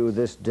for you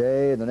this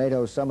day. The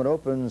NATO summit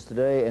opens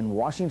today in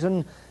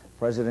Washington.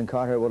 President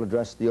Carter will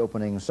address the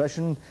opening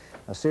session.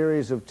 A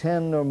series of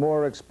 10 or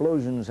more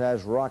explosions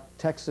has rocked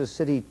Texas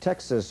City,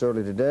 Texas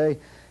early today.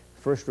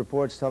 First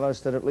reports tell us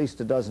that at least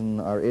a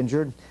dozen are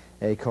injured.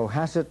 A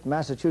Cohasset,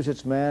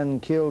 Massachusetts man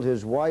killed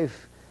his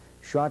wife,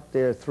 shot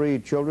their 3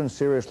 children,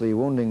 seriously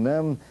wounding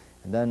them,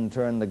 and then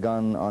turned the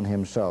gun on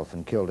himself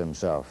and killed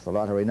himself. The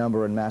lottery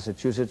number in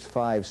Massachusetts,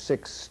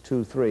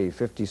 5623,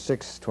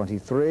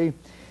 5623.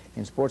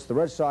 In sports, the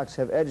Red Sox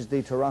have edged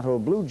the Toronto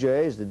Blue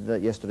Jays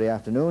yesterday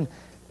afternoon,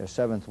 their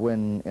 7th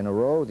win in a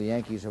row. The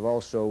Yankees have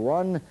also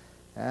won,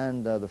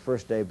 and the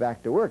first day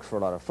back to work for a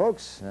lot of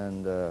folks.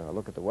 And a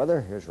look at the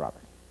weather. Here's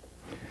Robert.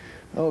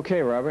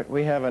 Okay, Robert,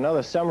 we have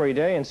another summery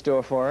day in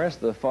store for us.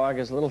 The fog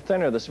is a little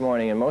thinner this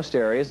morning in most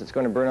areas. It's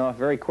going to burn off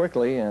very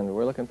quickly, and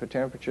we're looking for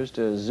temperatures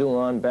to zoom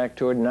on back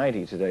toward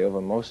 90 today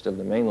over most of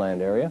the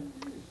mainland area.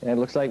 And it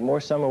looks like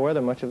more summer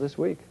weather much of this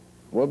week.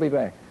 We'll be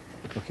back.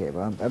 Okay,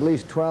 Bob. At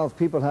least 12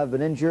 people have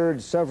been injured,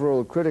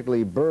 several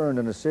critically burned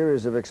in a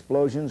series of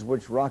explosions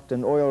which rocked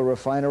an oil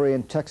refinery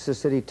in Texas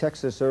City,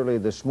 Texas early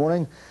this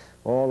morning.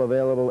 All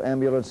available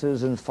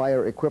ambulances and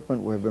fire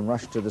equipment have been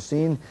rushed to the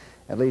scene.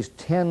 At least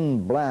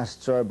 10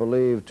 blasts are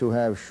believed to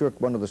have shook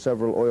one of the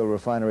several oil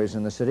refineries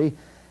in the city,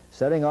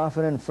 setting off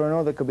an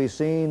inferno that could be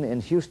seen in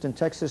Houston,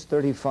 Texas,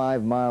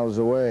 35 miles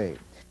away.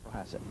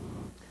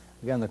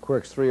 Again, the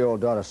Quirk's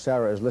 3-year-old daughter,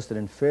 Sarah, is listed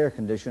in fair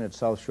condition at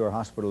South Shore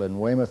Hospital in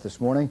Weymouth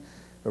this morning.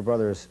 Her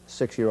brothers,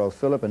 6-year-old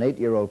Philip and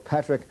 8-year-old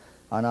Patrick,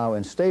 are now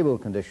in stable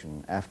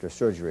condition after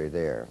surgery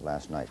there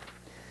last night.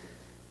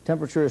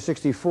 Temperature is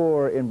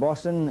 64 in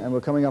Boston, and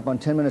we're coming up on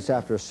 10 minutes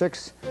after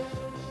 6.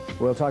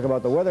 We'll talk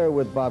about the weather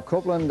with Bob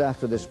Copeland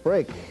after this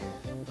break.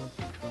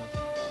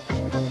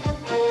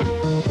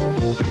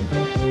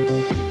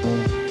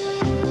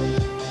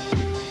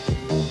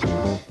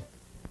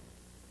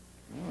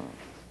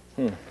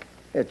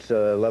 It's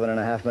 11 and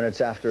a half minutes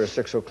after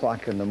 6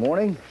 o'clock in the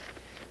morning,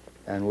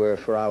 and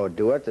for our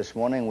duet this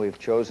morning, we've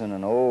chosen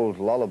an old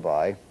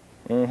lullaby.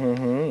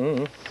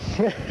 No,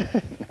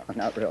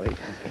 not really.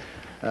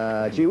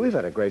 Gee, we've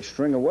had a great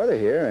string of weather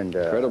here, and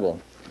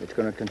Incredible. It's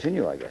going to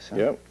continue, I guess. Huh?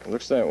 Yep, it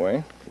looks that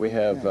way. We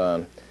have,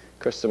 of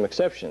course, some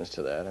exceptions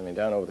to that. I mean,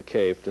 down over the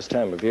Cape, this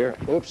time of year,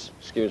 oops,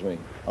 excuse me,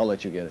 I'll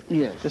let you get it.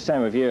 Yes. This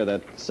time of year,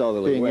 that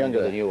southerly Being wind...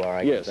 younger than you are,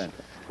 I yes, guess.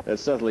 that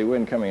southerly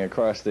wind coming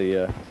across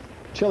the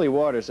chilly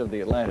waters of the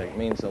Atlantic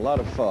means a lot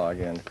of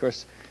fog, and of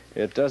course,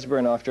 it does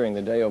burn off during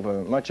the day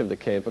over much of the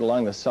Cape, but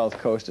along the south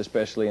coast,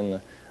 especially in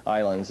the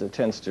islands, it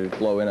tends to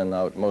blow in and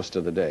out most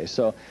of the day.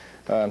 So,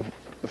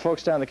 the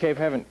folks down the Cape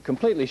haven't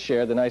completely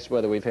shared the nice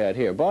weather we've had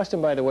here.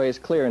 Boston, by the way, is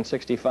clear and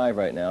 65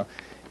 right now,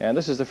 and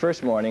this is the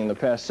first morning in the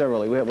past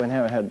several we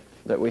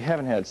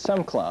haven't had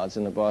some clouds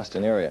in the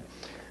Boston area.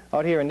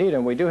 Out here in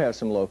Needham, we do have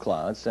some low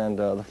clouds, and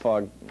the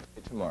fog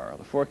tomorrow.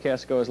 The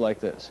forecast goes like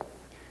this.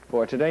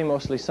 For today,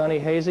 mostly sunny,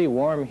 hazy,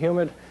 warm,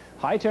 humid,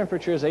 high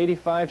temperatures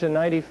 85 to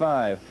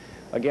 95.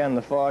 Again,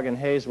 the fog and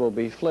haze will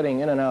be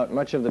flitting in and out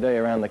much of the day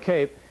around the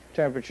Cape.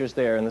 Temperatures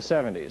there in the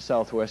 70s.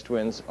 Southwest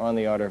winds on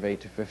the order of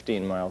 8 to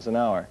 15 miles an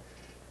hour.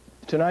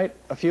 Tonight,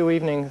 a few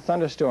evening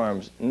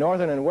thunderstorms,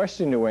 northern and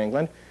western New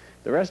England.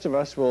 The rest of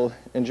us will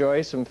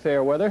enjoy some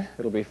fair weather.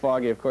 It'll be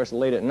foggy, of course,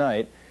 late at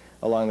night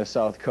along the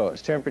south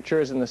coast.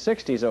 Temperatures in the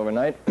 60s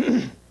overnight.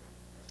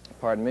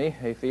 Pardon me,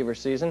 hay fever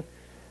season.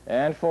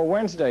 And for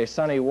Wednesday,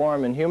 sunny,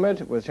 warm, and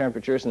humid with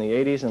temperatures in the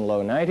 80s and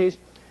low 90s.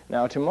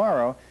 Now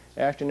tomorrow,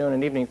 afternoon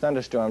and evening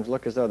thunderstorms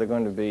look as though they're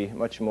going to be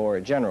much more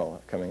general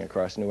coming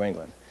across New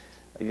England.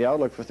 The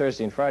outlook for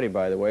Thursday and Friday,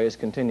 by the way, is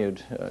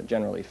continued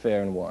generally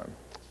fair and warm.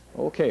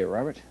 Okay,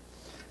 Robert.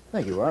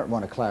 Thank you, Art. I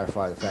want to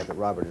clarify the fact that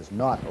Robert is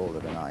not older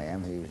than I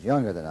am. He's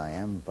younger than I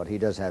am, but he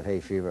does have hay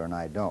fever and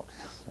I don't.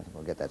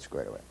 We'll get that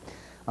squared away.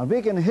 On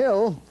Beacon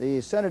Hill,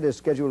 the Senate is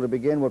scheduled to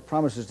begin what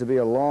promises to be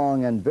a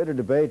long and bitter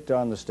debate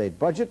on the state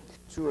budget.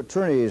 2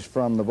 attorneys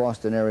from the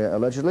Boston area,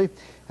 allegedly,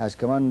 has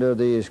come under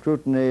the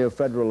scrutiny of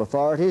federal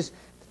authorities.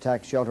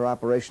 Tax shelter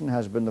operation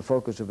has been the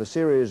focus of a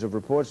series of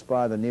reports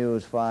by the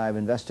News 5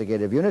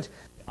 investigative unit.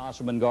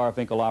 Osserman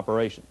Garfinkel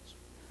operations.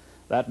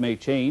 That may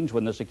change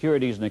when the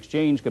Securities and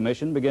Exchange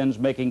Commission begins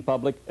making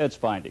public its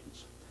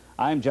findings.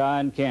 I'm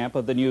John Camp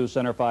of the News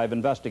Center 5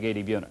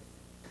 Investigative Unit.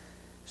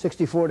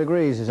 64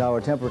 degrees is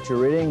our temperature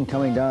reading,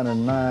 coming down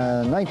in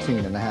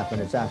 19 and a half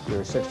minutes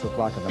after 6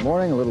 o'clock in the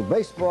morning. A little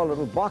baseball, a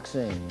little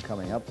boxing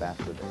coming up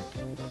after this.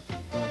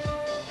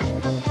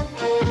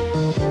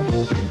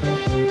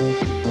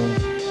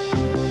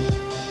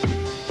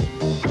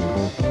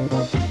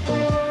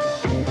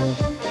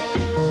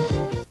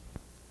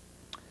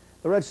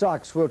 The Red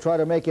Sox will try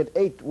to make it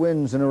 8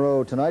 wins in a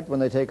row tonight when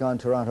they take on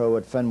Toronto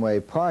at Fenway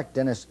Park.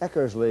 Dennis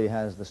Eckersley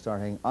has the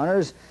starting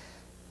honors.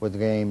 With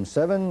Game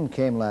 7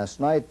 came last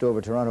night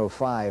over Toronto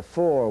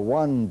 5-4.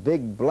 One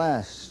big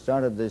blast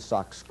started the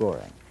Sox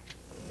scoring.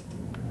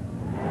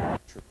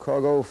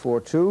 Chicago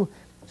 4-2.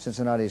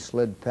 Cincinnati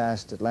slid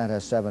past Atlanta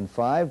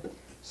 7-5.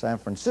 San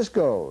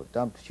Francisco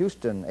dumped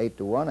Houston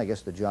 8-1. I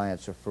guess the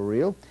Giants are for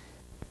real.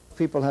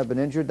 People have been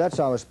injured. That's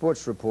our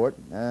sports report,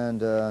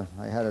 and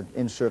I had to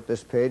insert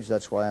this page.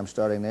 That's why I'm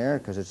starting there,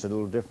 because it's a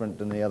little different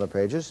than the other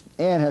pages.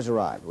 Anne has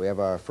arrived. We have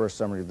our first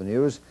summary of the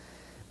news,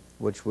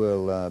 which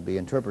will be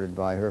interpreted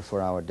by her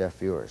for our deaf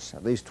viewers.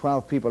 At least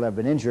 12 people have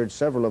been injured,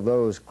 several of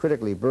those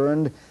critically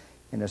burned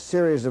in a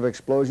series of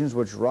explosions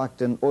which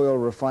rocked an oil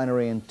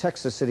refinery in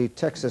Texas City,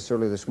 Texas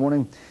early this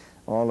morning.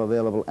 All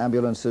available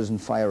ambulances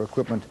and fire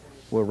equipment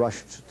were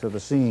rushed to the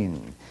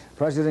scene.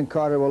 President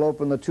Carter will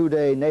open the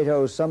 2-day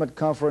NATO summit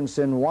conference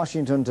in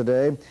Washington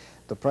today.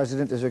 The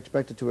president is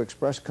expected to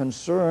express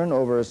concern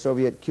over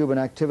Soviet-Cuban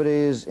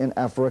activities in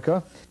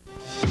Africa.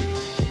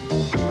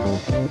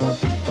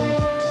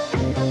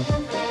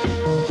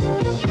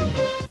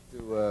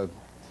 To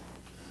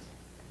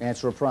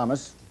answer a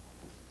promise,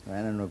 I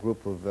ran in a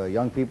group of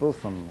young people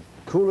from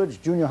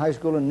Coolidge Junior High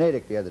School in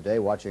Natick the other day,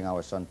 watching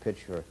our son pitch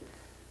for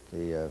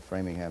the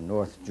Framingham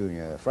North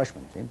Junior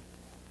freshman team.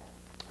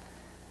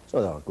 So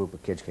a group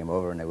of kids came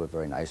over, and they were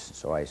very nice.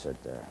 So I said,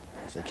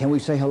 can we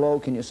say hello?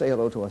 Can you say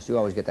hello to us? You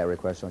always get that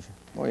request, don't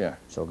you? Oh, yeah.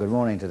 So good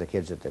morning to the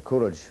kids at the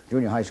Coolidge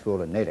Junior High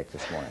School in Natick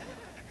this morning.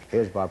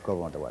 Here's Bob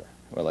Coble on the weather.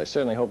 Well, I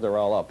certainly hope they're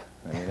all up.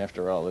 I mean,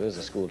 after all, it is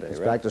a school day, It's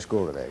right? back to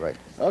school today, right.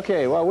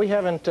 Okay, well, we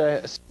haven't...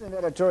 In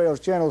editorials,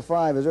 Channel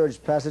 5 has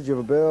urged passage of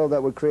a bill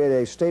that would create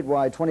a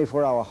statewide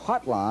 24-hour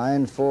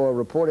hotline for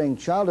reporting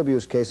child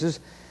abuse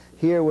cases.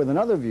 Here with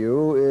another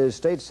view is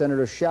State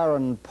Senator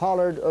Sharon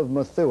Pollard of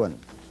Methuen.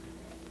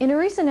 In a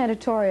recent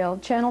editorial,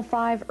 Channel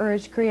 5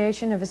 urged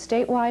creation of a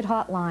statewide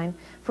hotline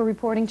for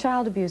reporting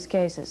child abuse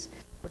cases.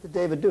 What did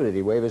David do? Did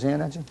he wave his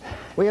hand at you?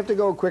 We have to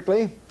go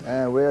quickly.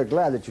 We're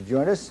glad that you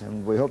joined us,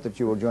 and we hope that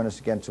you will join us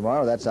again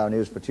tomorrow. That's our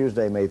news for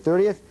Tuesday, May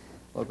 30th.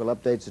 Local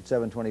updates at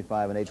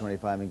 7:25 and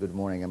 8:25 in Good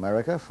Morning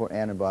America. For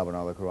Ann and Bob and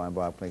all the crew, I'm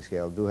Bob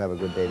Clinkscale. Do have a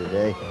good day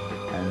today,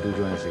 and do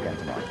join us again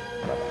tomorrow.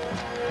 Bye-bye.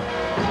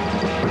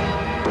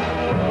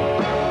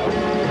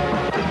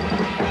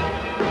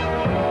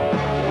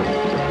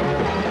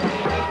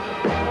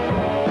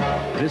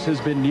 This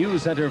has been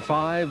News Center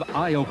 5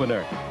 Eye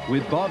Opener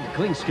with Bob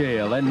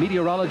Clinkscale and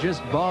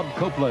meteorologist Bob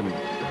Copeland.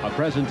 A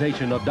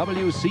presentation of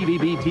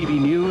WCVB TV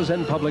News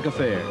and Public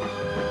Affairs.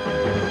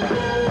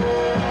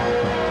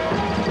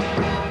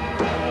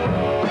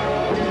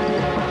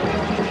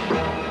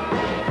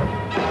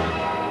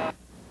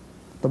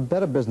 The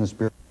Better Business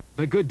Bureau.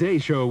 The Good Day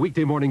Show,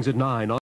 weekday mornings at 9 on